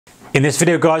In this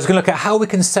video, guys, we're going to look at how we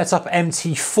can set up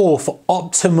MT4 for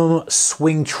optimum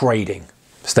swing trading.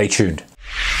 Stay tuned.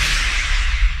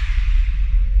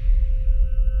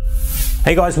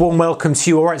 Hey guys, warm welcome to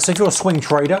you. All right, so if you're a swing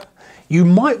trader, you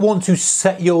might want to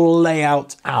set your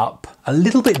layout up a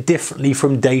little bit differently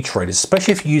from day traders,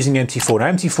 especially if you're using MT4.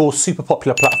 Now, MT4 super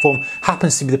popular platform,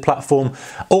 happens to be the platform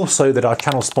also that our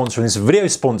channel sponsor and this video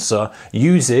sponsor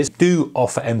uses. Do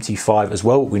offer MT5 as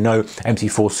well. We know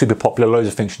MT4 super popular, loads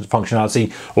of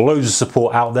functionality, loads of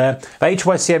support out there. For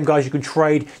HYCM, guys, you can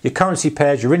trade your currency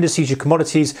pairs, your indices, your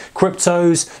commodities,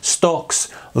 cryptos,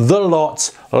 stocks, the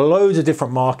lot, loads of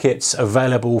different markets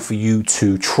available for you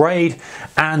to trade,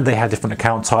 and they have different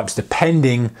account types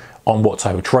depending on what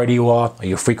type of trader you are. Are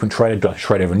you a frequent trader? Do you like to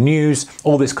trade over news?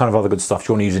 All this kind of other good stuff.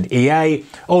 Do you want to use an EA?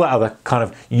 All that other kind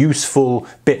of useful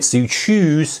bits. So you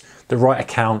choose the right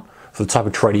account for the type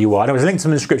of trader you are. There's links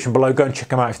in the description below. Go and check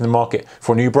them out if you're in the market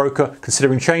for a new broker,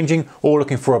 considering changing, or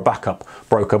looking for a backup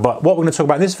broker. But what we're going to talk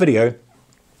about in this video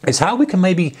is how we can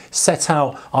maybe set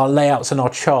out our layouts and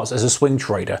our charts as a swing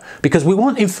trader, because we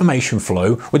want information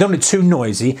flow. We don't want it too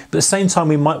noisy, but at the same time,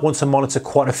 we might want to monitor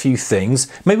quite a few things.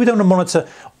 Maybe we don't want to monitor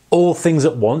all things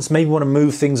at once. Maybe we want to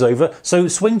move things over. So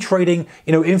swing trading,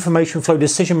 information flow,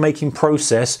 decision-making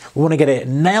process, we want to get it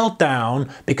nailed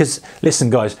down because, listen,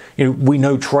 guys, we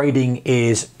know trading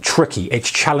is tricky,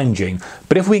 it's challenging,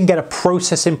 but if we can get a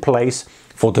process in place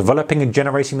for developing and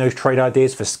generating those trade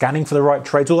ideas, for scanning for the right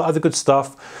trades, all that other good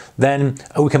stuff, then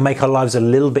we can make our lives a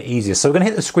little bit easier. So we're going to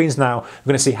hit the screens now.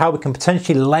 We're going to see how we can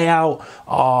potentially lay out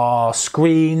our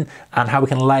screen and how we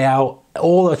can lay out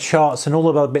all the charts and all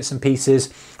of the other bits and pieces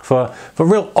for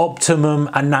real optimum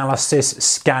analysis,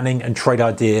 scanning, and trade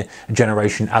idea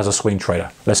generation as a swing trader.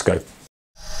 Let's go.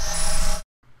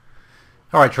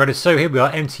 All right, traders, so here we are,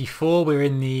 MT4. We're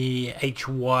in the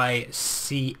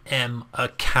HYCM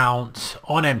account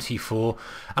on MT4,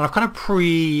 and I've kind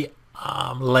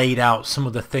of laid out some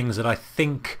of the things that I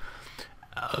think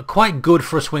are quite good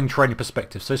for a swing trading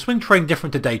perspective. So swing trading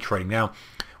different to day trading. Now,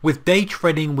 with day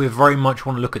trading, we very much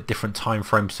want to look at different time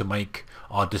frames to make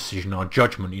our decision, our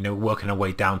judgment, working our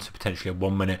way down to potentially a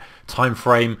 1 minute time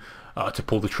frame to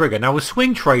pull the trigger. Now with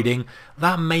swing trading,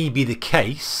 that may be the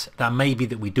case. That may be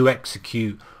that we do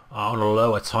execute on a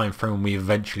lower time frame when we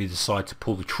eventually decide to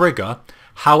pull the trigger.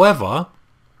 However,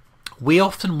 we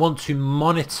often want to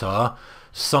monitor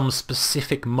some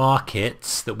specific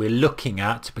markets that we're looking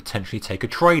at to potentially take a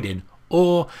trade in.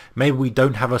 Or maybe we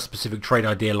don't have a specific trade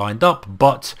idea lined up,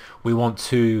 but we want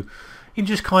to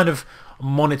just kind of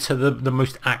monitor the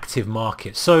most active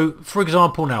markets. So for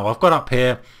example, now I've got up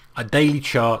here a daily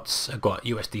charts. I've got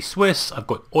USD Swiss, I've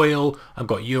got oil, I've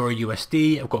got Euro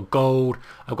USD, I've got gold,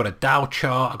 I've got a Dow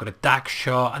chart, I've got a DAX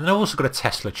chart, and then I've also got a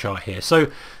Tesla chart here.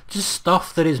 So just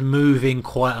stuff that is moving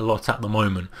quite a lot at the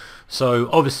moment. So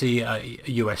obviously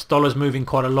US dollar's moving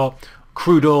quite a lot.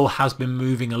 Crude oil has been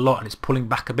moving a lot and it's pulling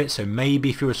back a bit, so maybe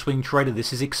if you're a swing trader,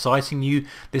 this is exciting you,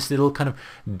 this little kind of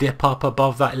dip up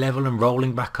above that level and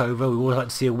rolling back over. We always like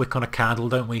to see a wick on a candle,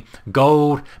 don't we?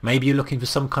 Gold, maybe you're looking for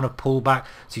some kind of pullback,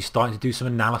 so you're starting to do some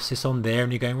analysis on there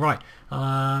and you're going, right,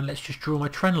 let's just draw my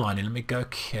trend line in. Let me go,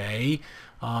 okay,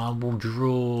 we'll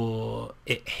draw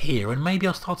it here and maybe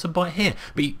I'll start to buy here,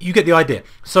 but you get the idea.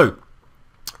 So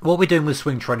what we're doing with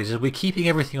swing traders is we're keeping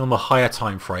everything on the higher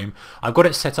time frame. I've got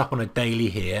it set up on a daily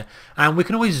here, and we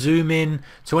can always zoom in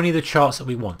to any of the charts that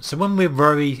we want. So when we're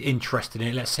very interested in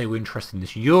it, let's say we're interested in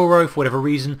this euro for whatever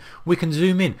reason, we can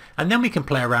zoom in and then we can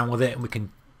play around with it and we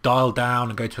can dial down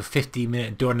and go to a 15-minute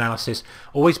and do analysis,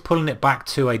 always pulling it back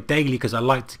to a daily because I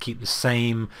like to keep the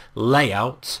same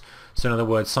layout. So in other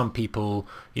words, some people,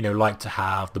 like to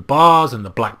have the bars and the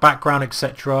black background,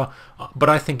 etc. But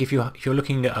I think if you're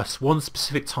looking at one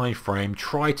specific time frame,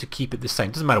 try to keep it the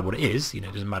same. Doesn't matter what it is. It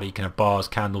doesn't matter. You can have bars,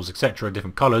 candles, etc.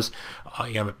 Different colors.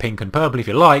 You have it pink and purple if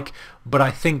you like. But I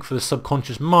think for the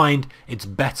subconscious mind, it's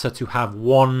better to have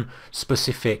one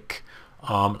specific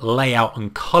layout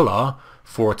and color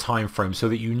for a time frame, so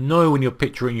that when you're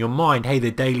picturing your mind, hey,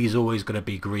 the daily is always going to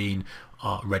be green,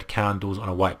 red candles on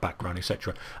a white background,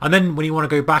 etc. And then when you want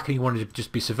to go back and you want to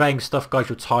just be surveying stuff, guys,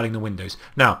 you're tiling the windows.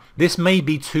 Now, this may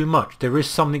be too much. There is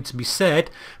something to be said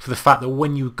for the fact that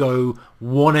when you go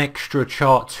one extra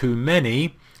chart too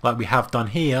many, like we have done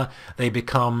here, they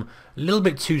become a little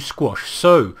bit too squashed.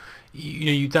 So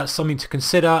that's something to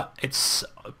consider. It's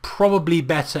probably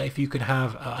better if you can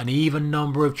have an even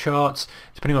number of charts,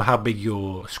 depending on how big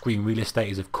your screen real estate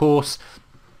is, of course.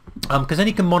 because then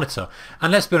you can monitor.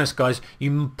 And let's be honest, guys,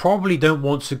 you probably don't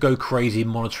want to go crazy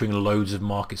monitoring loads of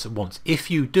markets at once. If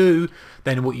you do,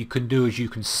 then what you can do is you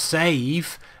can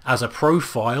save as a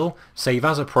profile, save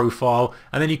as a profile,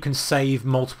 and then you can save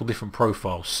multiple different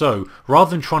profiles. So rather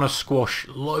than trying to squash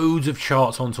loads of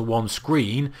charts onto one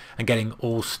screen and getting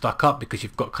all stuck up because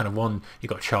you've got kind of one, you've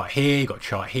got a chart here, you've got a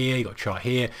chart here, you've got a chart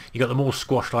here, you got them all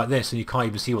squashed like this and you can't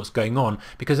even see what's going on,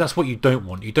 because that's what you don't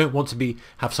want. You don't want to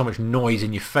have so much noise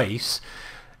in your face.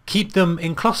 Keep them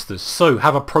in clusters. So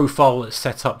have a profile that's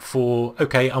set up for,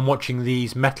 okay, I'm watching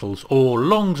these metals, or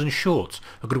longs and shorts.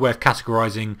 A good way of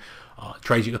categorizing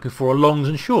trades you're looking for are longs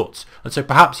and shorts. And so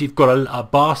perhaps you've got a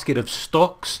basket of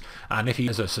stocks, and if you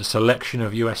use a selection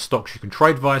of US stocks you can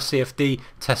trade via CFD.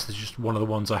 Tesla's just one of the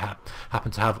ones I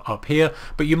happen to have up here.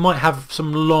 But you might have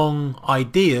some long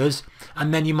ideas,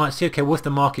 and then you might say, okay, well, if the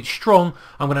market's strong,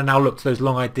 I'm going to now look to those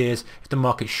long ideas. If the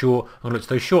market's short, I'm going to look to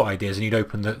those short ideas, and you'd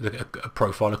open the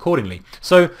profile accordingly.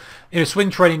 So, swing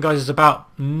trading, guys, is about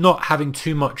not having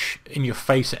too much in your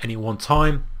face at any one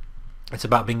time. It's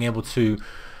about being able to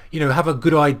have a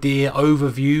good idea,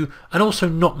 overview, and also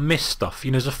not miss stuff.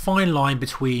 There's a fine line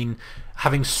between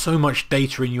having so much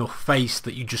data in your face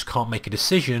that you just can't make a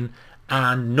decision,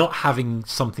 and not having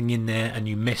something in there and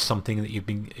you miss something that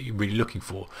you're really looking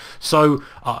for. So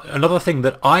another thing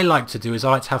that I like to do is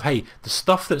I like to have, hey, the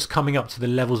stuff that's coming up to the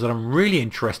levels that I'm really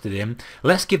interested in,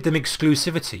 let's give them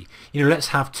exclusivity. Let's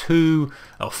have 2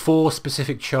 or 4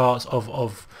 specific charts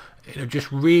of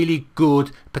just really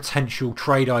good potential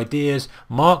trade ideas.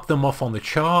 Mark them off on the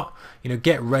chart.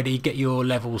 Get ready, get your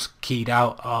levels keyed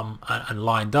out and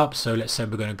lined up. So let's say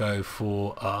we're going to go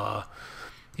for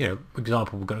for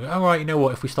example, we're going to go, all right,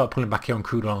 if we start pulling back here on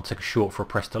crude oil, I'll take a short for a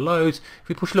press to lows. If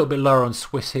we push a little bit lower on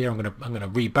Swiss here, I'm going to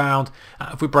rebound.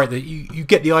 If we break you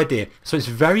get the idea. So it's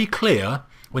very clear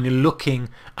when you're looking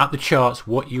at the charts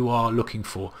what you are looking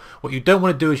for. What you don't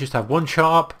want to do is just have one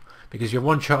chart up, because you have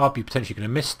one chart up, you're potentially going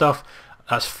to miss stuff.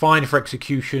 That's fine for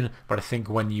execution, but I think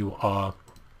when you are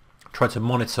trying to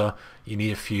monitor, you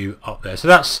need a few up there. So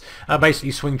that's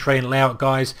basically swing trading layout,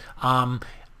 guys.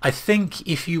 I think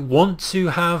if you want to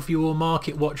have your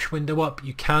market watch window up,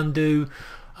 you can do.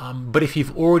 But if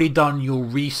you've already done your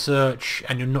research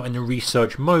and you're not in the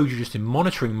research mode, you're just in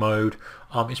monitoring mode,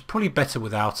 it's probably better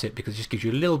without it, because it just gives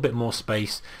you a little bit more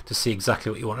space to see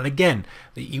exactly what you want. And again,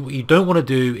 what you don't want to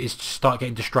do is start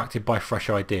getting distracted by fresh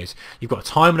ideas. You've got a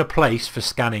time and a place for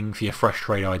scanning for your fresh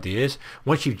trade ideas.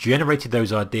 Once you've generated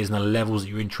those ideas and the levels that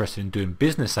you're interested in doing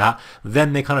business at,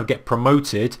 then they kind of get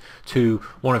promoted to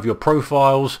one of your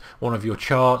profiles, one of your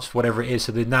charts, whatever it is.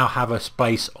 So they now have a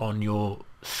space on your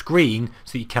screen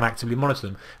so that you can actively monitor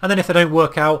them. And then if they don't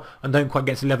work out and don't quite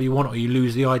get to the level you want, or you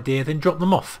lose the idea, then drop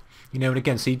them off. And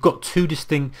again, so you've got 2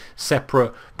 distinct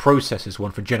separate processes,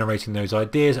 one for generating those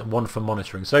ideas and one for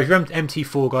monitoring. So if you're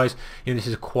MT4, guys, this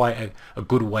is quite a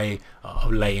good way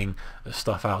of laying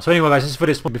stuff out. So anyway, guys, this is for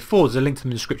this one before. There's a link to them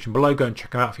in the description below. Go and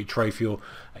check them out if you trade for your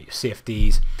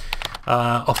CFDs.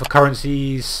 Offer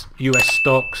currencies, US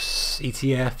stocks,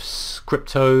 ETFs,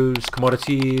 cryptos,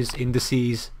 commodities,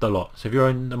 indices, the lot. So if you're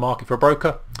in the market for a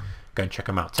broker, go and check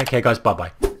them out. Take care, guys.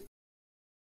 Bye-bye.